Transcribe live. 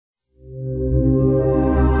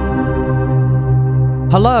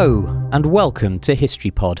Hello and welcome to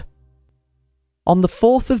History Pod. On the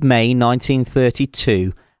 4th of May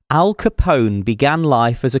 1932, Al Capone began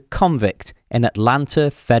life as a convict in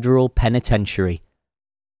Atlanta Federal Penitentiary.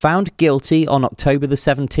 Found guilty on October the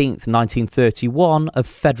 17th, 1931 of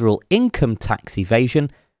federal income tax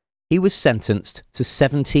evasion, he was sentenced to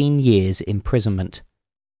 17 years imprisonment.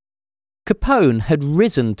 Capone had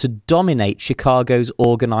risen to dominate Chicago's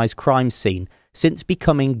organised crime scene since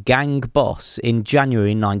becoming gang boss in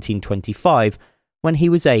January 1925, when he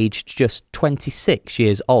was aged just 26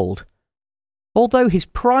 years old. Although his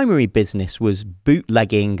primary business was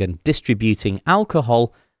bootlegging and distributing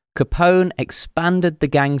alcohol, Capone expanded the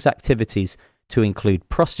gang's activities to include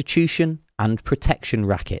prostitution and protection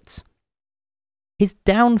rackets. His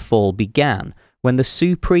downfall began when the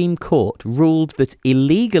Supreme Court ruled that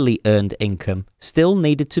illegally earned income still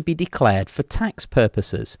needed to be declared for tax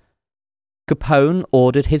purposes. Capone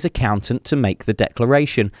ordered his accountant to make the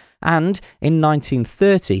declaration, and in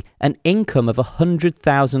 1930 an income of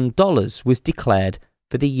 $100,000 was declared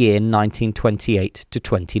for the year 1928 to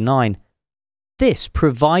 29. This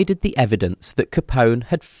provided the evidence that Capone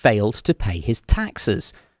had failed to pay his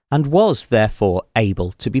taxes, and was therefore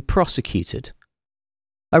able to be prosecuted.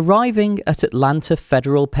 Arriving at Atlanta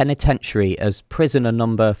Federal Penitentiary as prisoner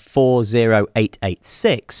number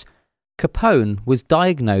 40886, Capone was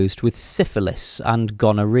diagnosed with syphilis and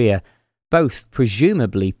gonorrhoea, both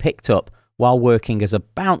presumably picked up while working as a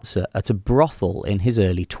bouncer at a brothel in his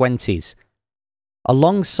early 20s.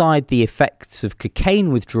 Alongside the effects of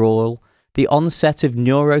cocaine withdrawal, the onset of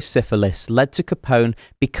neurosyphilis led to Capone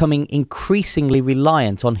becoming increasingly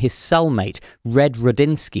reliant on his cellmate,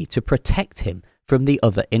 Rudinsky, to protect him from the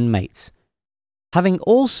other inmates. Having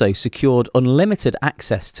also secured unlimited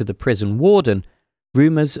access to the prison warden,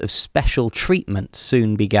 rumours of special treatment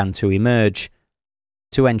soon began to emerge.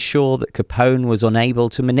 To ensure that Capone was unable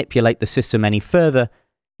to manipulate the system any further,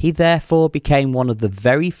 he therefore became one of the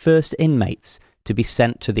very first inmates to be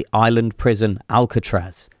sent to the island prison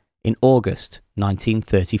Alcatraz in August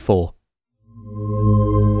 1934.